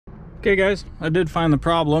Okay guys, I did find the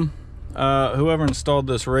problem. Whoever installed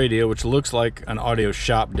this radio, which looks like an audio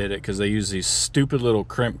shop did it because they use these stupid little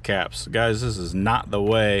crimp caps. Guys, this is not the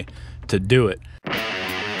way to do it.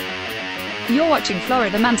 You're watching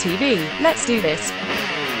Florida Man TV. Let's do this.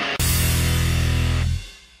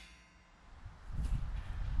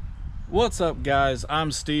 What's up guys?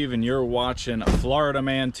 I'm Steve and you're watching Florida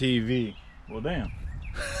Man TV. Well damn.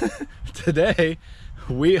 Today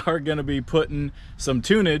we are going to be putting some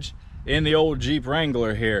tunage in the old Jeep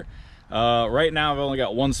Wrangler here. Right now I've only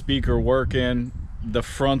got one speaker working. The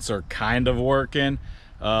fronts are kind of working,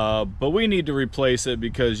 but we need to replace it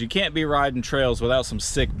because you can't be riding trails without some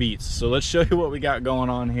sick beats. So let's show you what we got going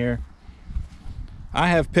on here. I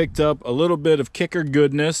have picked up a little bit of kicker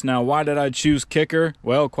goodness. Now, why did I choose kicker?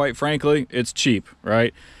 Well, quite frankly, it's cheap,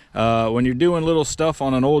 right? When you're doing little stuff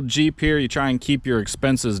on an old Jeep here, you try and keep your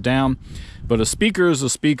expenses down. But a speaker is a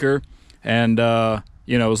speaker, and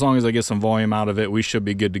you know, as long as I get some volume out of it, we should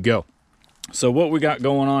be good to go. So what we got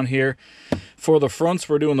going on here, for the fronts,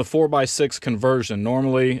 we're doing the 4x6 conversion.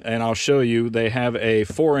 Normally, and I'll show you, they have a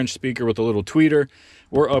 4-inch speaker with a little tweeter.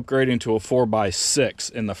 We're upgrading to a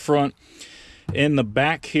 4x6 in the front. In the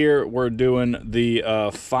back here, we're doing the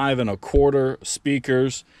 5 1/4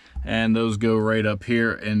 speakers, and those go right up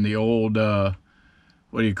here in the old, what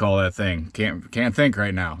do you call that thing? Can't think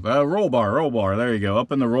right now. The roll bar, there you go.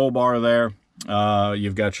 Up in the roll bar there,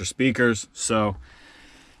 you've got your speakers. So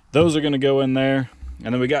those are gonna go in there.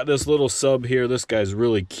 And then we got this little sub here. This guy's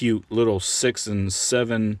really cute, little 6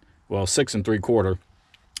 3/4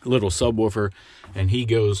 little subwoofer, and he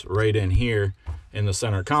goes right in here in the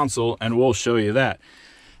center console, and we'll show you that.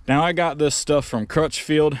 Now, I got this stuff from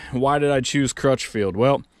Crutchfield. Why did I choose Crutchfield?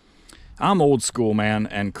 Well, I'm old school, man,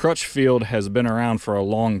 and Crutchfield has been around for a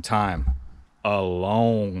long time.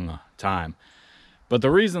 But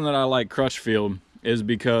the reason that I like Crutchfield is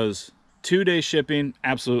because 2-day shipping,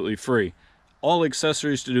 absolutely free. All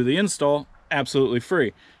accessories to do the install, absolutely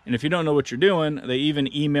free. And if you don't know what you're doing, they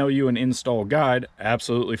even email you an install guide,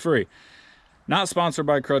 absolutely free. Not sponsored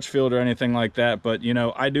by Crutchfield or anything like that, but you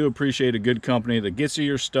know, I do appreciate a good company that gets you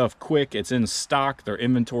your stuff quick. It's in stock, their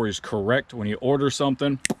inventory is correct. When you order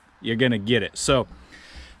something, you're gonna get it. So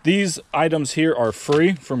these items here are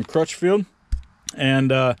free from Crutchfield,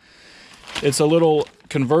 and it's a little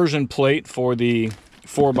conversion plate for the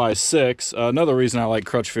 4x6. Another reason I like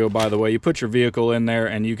Crutchfield, by the way, you put your vehicle in there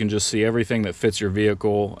and you can just see everything that fits your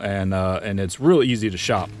vehicle, and it's real easy to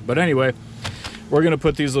shop. But anyway, we're gonna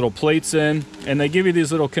put these little plates in, and they give you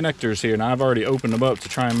these little connectors here. Now, I've already opened them up to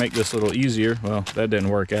try and make this a little easier. Well, that didn't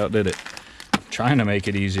work out, did it? I'm trying to make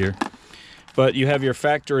it easier. But you have your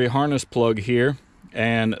factory harness plug here,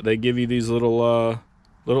 and they give you these little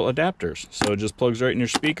adapters. So it just plugs right in your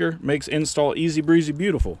speaker, makes install easy breezy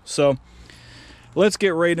beautiful. So let's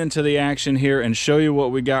get right into the action here and show you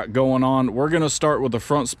what we got going on. We're gonna start with the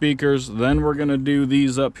front speakers, then we're gonna do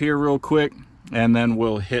these up here real quick, and then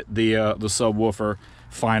we'll hit the subwoofer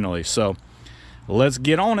finally. So let's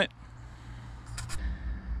get on it.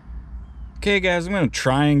 Okay guys, I'm gonna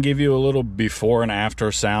try and give you a little before and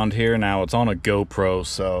after sound here. Now, it's on a GoPro,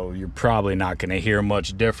 so you're probably not gonna hear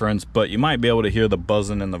much difference, but you might be able to hear the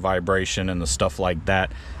buzzing and the vibration and the stuff like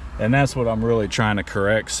that. And that's what I'm really trying to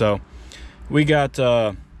correct. So we got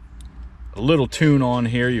a little tune on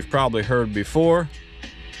here you've probably heard before.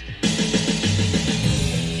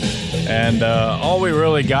 And all we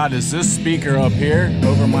really got is this speaker up here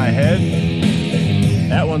over my head.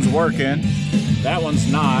 That one's working. That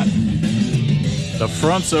one's not. The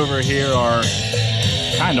fronts over here are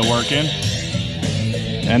kind of working.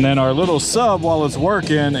 And then our little sub, while it's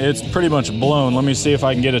working, it's pretty much blown. Let me see if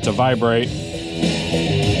I can get it to vibrate.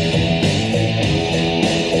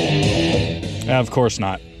 Of course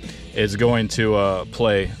not. It's going to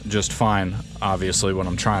play just fine, obviously, when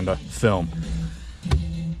I'm trying to film.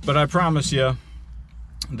 But I promise you,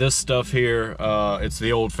 this stuff here, it's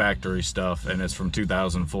the old factory stuff, and it's from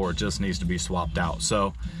 2004. It just needs to be swapped out.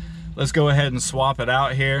 So let's go ahead and swap it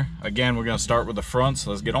out here. Again, we're gonna start with the fronts.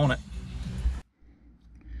 Let's get on it.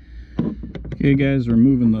 Okay guys,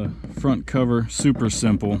 removing the front cover, super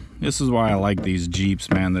simple. This is why I like these Jeeps,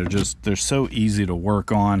 man. They're so easy to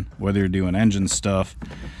work on, whether you're doing engine stuff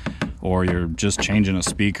or you're just changing a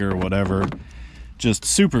speaker or whatever. Just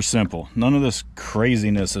super simple. None of this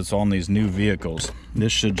craziness that's on these new vehicles.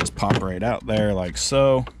 This should just pop right out there like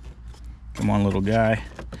so. Come on, little guy.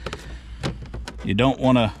 You don't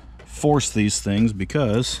want to force these things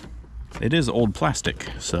because it is old plastic.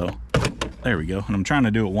 So there we go. And I'm trying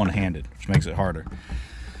to do it one-handed, which makes it harder.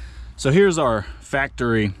 So here's our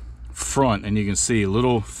factory front, and you can see a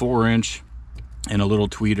little 4-inch and a little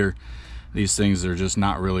tweeter. these things are just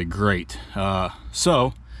not really great.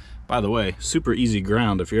 So by the way, super easy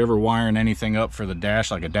ground. If you're ever wiring anything up for the dash,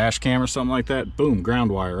 like a dash cam or something like that, boom,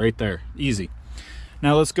 ground wire right there, easy.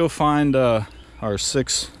 Now let's go find our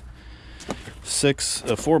 4x6s.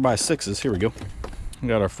 Here we go. We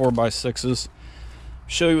got our 4x6s.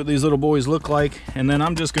 Show you what these little boys look like, and then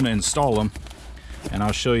I'm just going to install them, and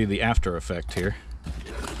I'll show you the after effect here.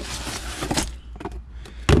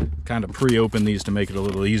 Kind of pre-open these to make it a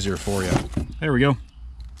little easier for you. There we go.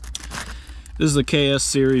 This is a KS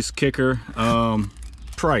series kicker.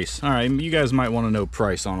 Price. All right, you guys might want to know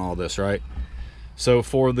price on all this, right? So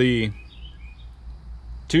for the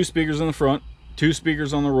 2 speakers in the front, 2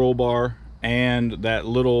 speakers on the roll bar, and that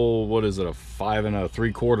little, what is it, a 5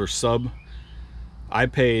 3/4 sub, I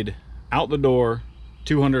paid out the door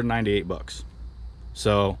 $298.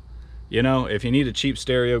 So, you know, if you need a cheap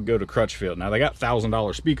stereo, go to Crutchfield. Now they got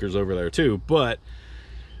 $1,000 speakers over there too, but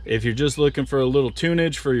if you're just looking for a little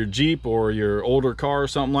tunage for your Jeep or your older car or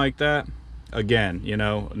something like that, again, you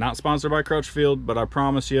know, not sponsored by Crutchfield, but I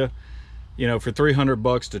promise you, you know, for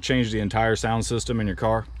 $300 to change the entire sound system in your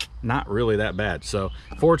car, not really that bad. So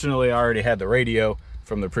fortunately, I already had the radio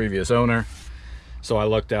from the previous owner, so I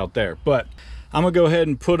lucked out there. But I'm gonna go ahead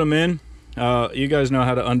and put them in. You guys know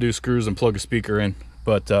how to undo screws and plug a speaker in,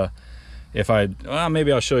 but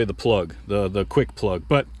maybe I'll show you the plug, the quick plug.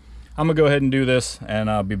 But I'm gonna go ahead and do this, and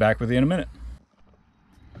I'll be back with you in a minute.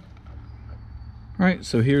 All right,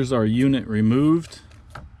 so here's our unit removed,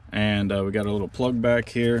 and we got a little plug back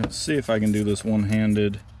here. Let's see if I can do this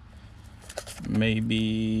one-handed.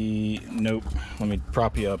 Maybe, nope. Let me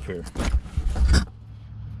prop you up here.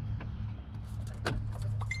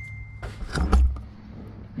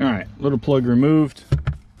 All right, little plug removed.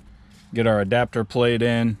 Get our adapter plate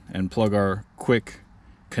in and plug our quick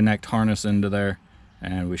connect harness into there,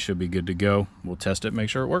 and we should be good to go. We'll test it, make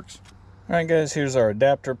sure it works. All right guys, here's our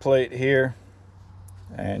adapter plate here,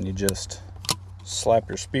 and you just slap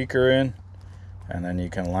your speaker in, and then you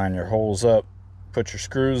can line your holes up, put your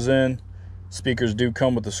screws in. Speakers do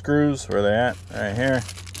come with the screws. Where are they at? Right here.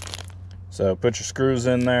 So put your screws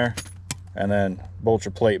in there, and then bolt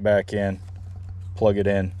your plate back in, plug it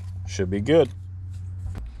in, should be good.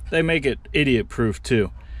 They make it idiot proof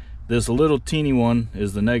too. This little teeny one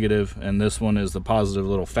is the negative, and this one is the positive,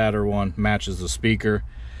 little fatter one, matches the speaker.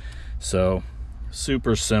 So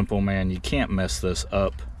super simple, man. You can't mess this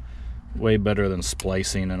up. Way better than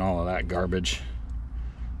splicing and all of that garbage.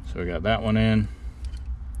 So we got that one in.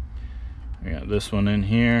 We got this one in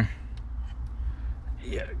here.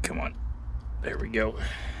 Yeah, come on. There we go.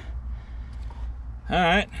 All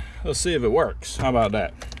right, let's see if it works. How about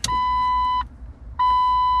that?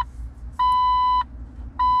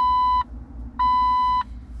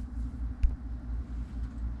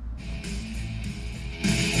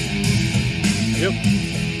 Yep,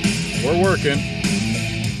 we're working.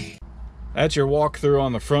 That's your walkthrough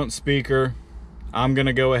on the front speaker. I'm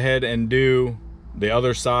gonna go ahead and do the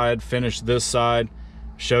other side, finish this side,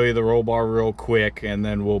 show you the roll bar real quick, and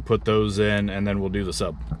then we'll put those in, and then we'll do the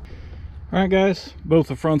sub. All right guys, both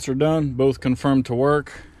the fronts are done, both confirmed to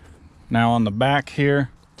work. Now on the back here,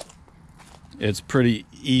 it's pretty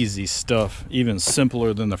easy stuff, even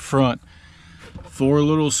simpler than the front. 4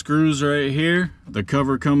 little screws right here. The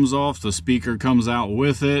cover comes off, the speaker comes out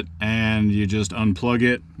with it, and you just unplug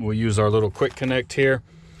it. We'll use our little quick connect here.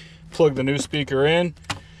 Plug the new speaker in,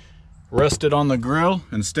 rest it on the grill,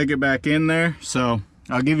 and stick it back in there. So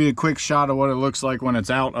I'll give you a quick shot of what it looks like when it's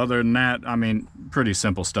out. Other than that, I mean, pretty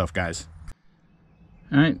simple stuff, guys.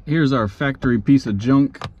 All right, here's our factory piece of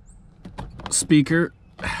junk speaker.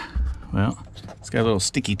 Well, it's got a little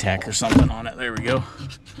sticky tack or something on it. There we go.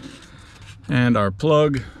 And our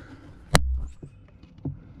plug.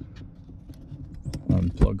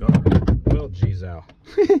 Unplug our, well, geez, ow.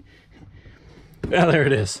 Yeah, there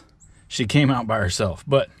it is. She came out by herself,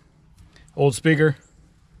 but old speaker,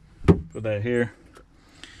 put that here.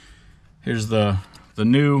 Here's the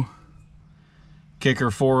new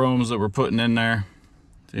kicker 4 ohms that we're putting in there.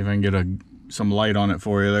 See if I can get some light on it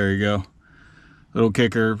for you. There you go. Little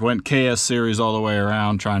kicker, went KS series all the way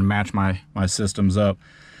around, try and match my systems up.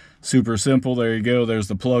 Super simple. There you go. There's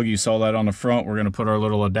the plug. You saw that on the front. We're going to put our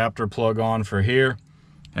little adapter plug on for here,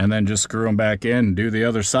 and then just screw them back in and do the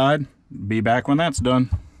other side. Be back when that's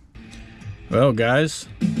done. Well guys,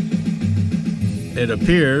 it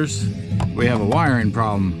appears we have a wiring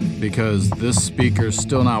problem because this speaker's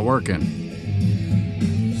still not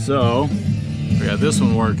working. So we got this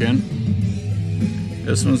one working,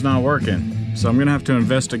 this one's not working. So I'm gonna have to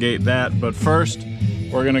investigate that, but first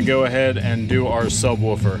we're gonna go ahead and do our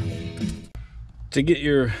subwoofer. To get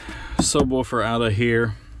your subwoofer out of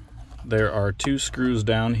here, there are 2 screws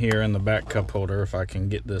down here in the back cup holder. If I can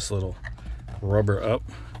get this little rubber up,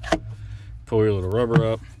 pull your little rubber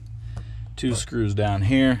up. 2 screws down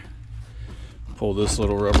here. Pull this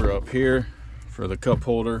little rubber up here for the cup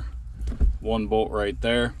holder. 1 bolt right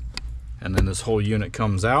there. And then this whole unit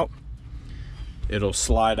comes out. It'll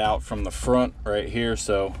slide out from the front right here.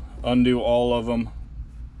 So undo all of them,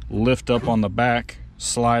 lift up on the back,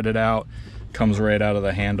 slide it out, comes right out of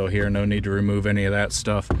the handle here. No need to remove any of that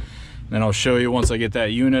stuff. Then I'll show you, once I get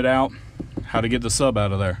that unit out, how to get the sub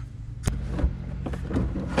out of there.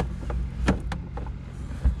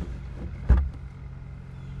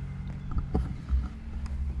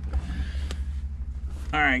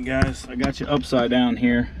 All right guys, I got you upside down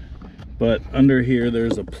here, but under here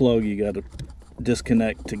there's a plug you got to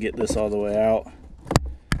disconnect to get this all the way out.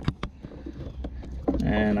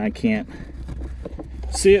 And I can't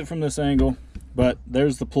see it from this angle, but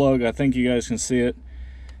there's the plug. I think you guys can see it.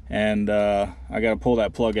 And I got to pull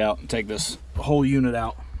that plug out and take this whole unit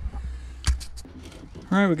out.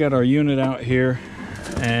 All right, we got our unit out here,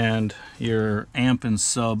 and your amp and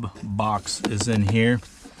sub box is in here.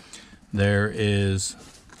 There is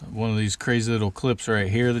one of these crazy little clips right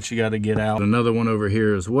here that you got to get out. Another one over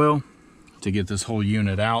here as well to get this whole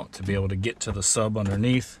unit out, to be able to get to the sub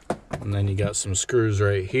underneath. And then you got some screws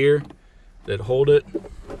right here that hold it.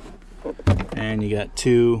 And you got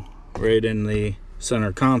 2 right in the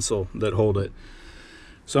center console that hold it.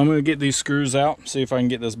 So I'm going to get these screws out, see if I can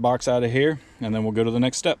get this box out of here, and then we'll go to the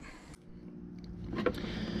next step.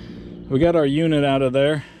 We got our unit out of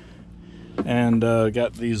there, and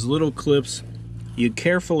got these little clips. You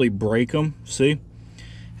carefully break them, see?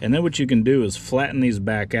 And then what you can do is flatten these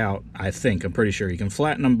back out. I'm pretty sure you can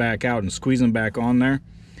flatten them back out and squeeze them back on there.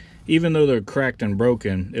 Even though they're cracked and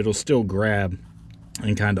broken, it'll still grab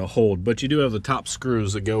and kind of hold. But you do have the top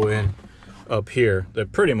screws that go in up here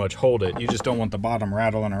that pretty much hold it. You just don't want the bottom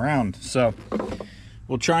rattling around. So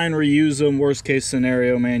we'll try and reuse them. Worst case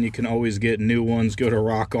scenario, man, you can always get new ones. Go to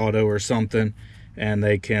Rock Auto or something, and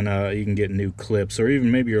they can you can get new clips, or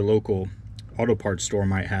even maybe your local auto parts store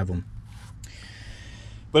might have them.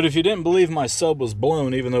 But if you didn't believe my sub was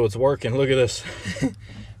blown, even though it's working, look at this.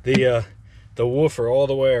 The woofer all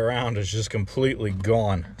the way around is just completely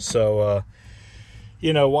gone. So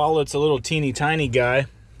you know, while it's a little teeny tiny guy,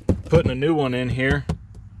 putting a new one in here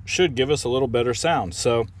should give us a little better sound.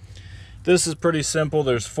 So this is pretty simple.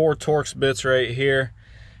 There's 4 Torx bits right here,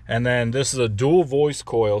 and then this is a dual voice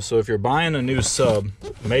coil. So if you're buying a new sub,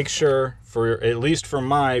 make sure, for at least for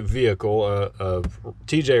my vehicle, a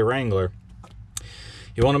TJ Wrangler,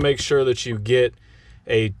 you want to make sure that you get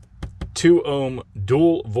a 2 ohm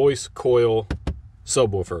dual voice coil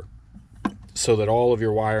subwoofer, so that all of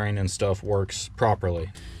your wiring and stuff works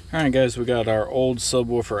properly. All right guys, we got our old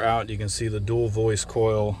subwoofer out. You can see the dual voice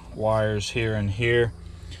coil wires here and here.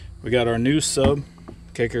 We got our new sub,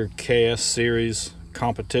 Kicker KS series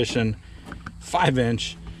competition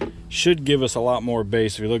 5-inch. Should give us a lot more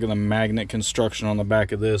bass. If you look at the magnet construction on the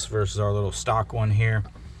back of this versus our little stock one here,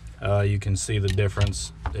 you can see the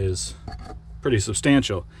difference is pretty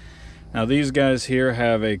substantial. Now these guys here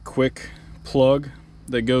have a quick plug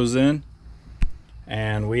that goes in,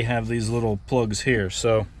 and we have these little plugs here,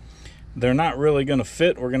 so they're not really going to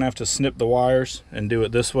fit. We're going to have to snip the wires and do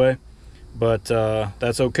it this way, but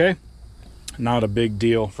that's okay. Not a big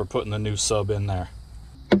deal for putting the new sub in there.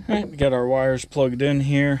 All right, we got our wires plugged in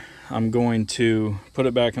here. I'm going to put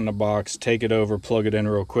it back in the box, take it over, plug it in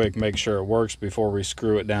real quick, make sure it works before we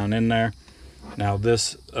screw it down in there. Now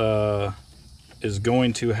this is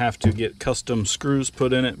going to have to get custom screws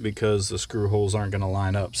put in it because the screw holes aren't going to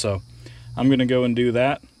line up. So I'm going to go and do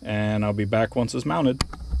that, and I'll be back once it's mounted.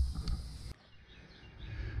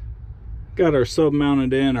 Got our sub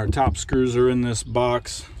mounted in. Our top screws are in this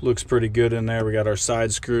box. Looks pretty good in there. We got our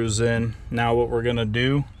side screws in. Now what we're going to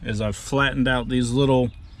do is I've flattened out these little,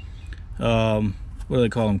 what do they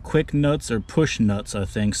call them? Quick nuts or push nuts, I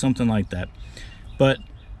think. Something like that. But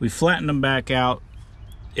we flattened them back out.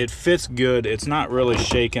 It fits good. It's not really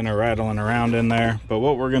shaking or rattling around in there. But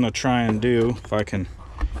what we're going to try and do, if I can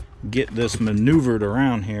get this maneuvered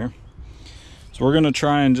around here, so we're going to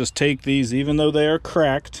try and just take these, even though they are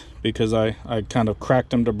cracked, because I kind of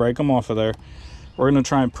cracked them to break them off of there. We're going to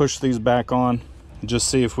try and push these back on, just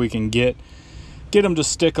see if we can get them to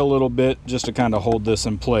stick a little bit, just to kind of hold this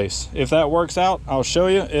in place. If that works out, I'll show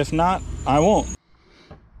you. If not, I won't.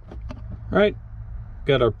 All right,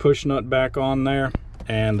 got our push nut back on there,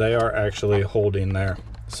 and they are actually holding there.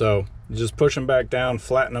 So just push them back down,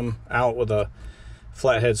 flatten them out with a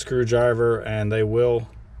flathead screwdriver, and they will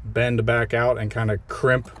bend back out and kind of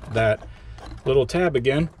crimp that little tab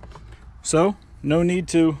again. So no need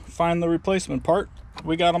to find the replacement part.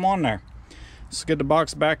 We got them on there. Let's get the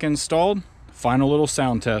box back installed. Final little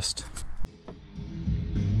sound test.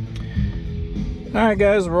 Alright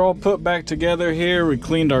guys, we're all put back together here. We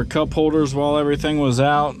cleaned our cup holders while everything was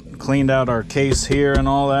out. Cleaned out our case here and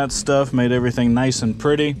all that stuff. Made everything nice and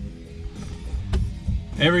pretty.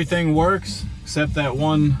 Everything works except that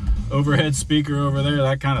one overhead speaker over there.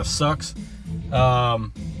 That kind of sucks.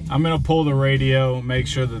 I'm gonna pull the radio, make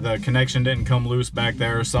sure that the connection didn't come loose back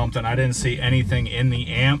there or something. I didn't see anything in the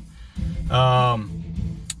amp.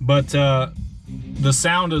 But the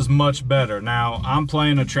sound is much better. Now, I'm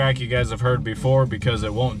playing a track you guys have heard before because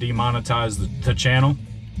it won't demonetize the channel.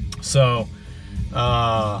 So,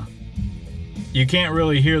 you can't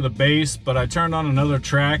really hear the bass, but I turned on another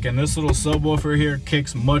track and this little subwoofer here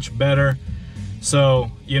kicks much better.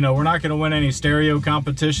 So, you know, we're not gonna win any stereo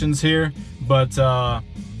competitions here, but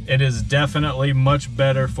it is definitely much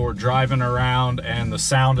better for driving around, and the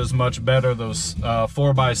sound is much better. Those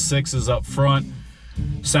 4x6s up front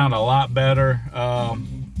sound a lot better.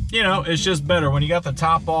 You know, it's just better when you got the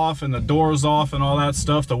top off and the doors off and all that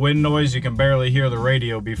stuff. The wind noise, you can barely hear the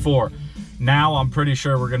radio before. Now I'm pretty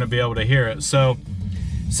sure we're gonna be able to hear it. So,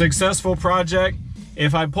 successful project.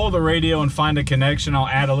 If I pull the radio and find a connection, I'll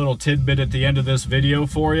add a little tidbit at the end of this video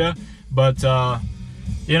for you. But,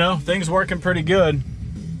 you know, things working pretty good.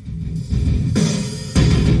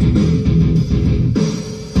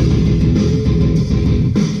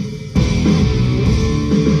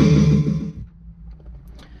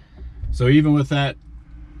 So even with that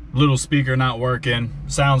little speaker not working,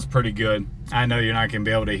 sounds pretty good. I know you're not gonna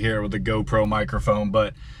be able to hear it with the GoPro microphone,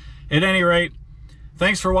 but at any rate,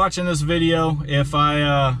 thanks for watching this video. If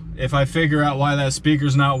I figure out why that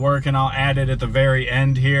speaker's not working, I'll add it at the very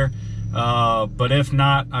end here. But if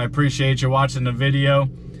not, I appreciate you watching the video.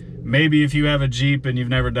 Maybe if you have a Jeep and you've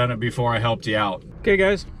never done it before, I helped you out. Okay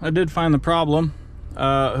guys, I did find the problem.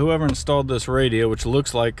 Whoever installed this radio, which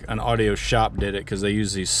looks like an audio shop did it because they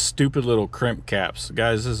use these stupid little crimp caps.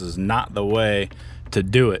 Guys, this is not the way to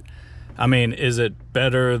do it. I mean, is it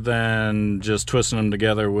better than just twisting them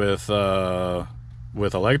together with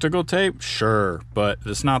electrical tape? Sure, but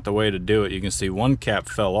it's not the way to do it. You can see one cap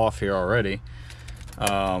fell off here already.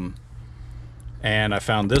 And I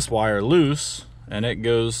found this wire loose, and it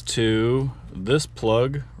goes to this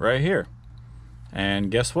plug right here. And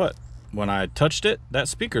guess what? When I touched it, that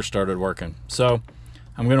speaker started working. So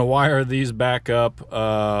I'm gonna wire these back up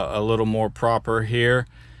a little more proper here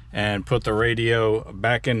and put the radio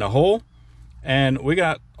back in the hole. And we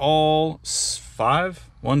got all five,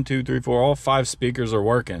 1, 2, 3, 4, all 5 speakers are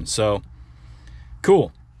working. So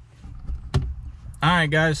cool. All right,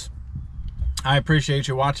 guys, I appreciate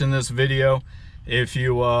you watching this video. If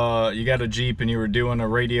you got a Jeep and you were doing a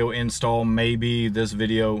radio install, maybe this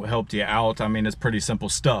video helped you out. I mean, it's pretty simple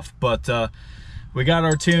stuff, but we got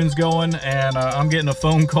our tunes going, and I'm getting a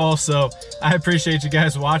phone call, so I appreciate you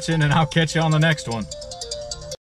guys watching, and I'll catch you on the next one.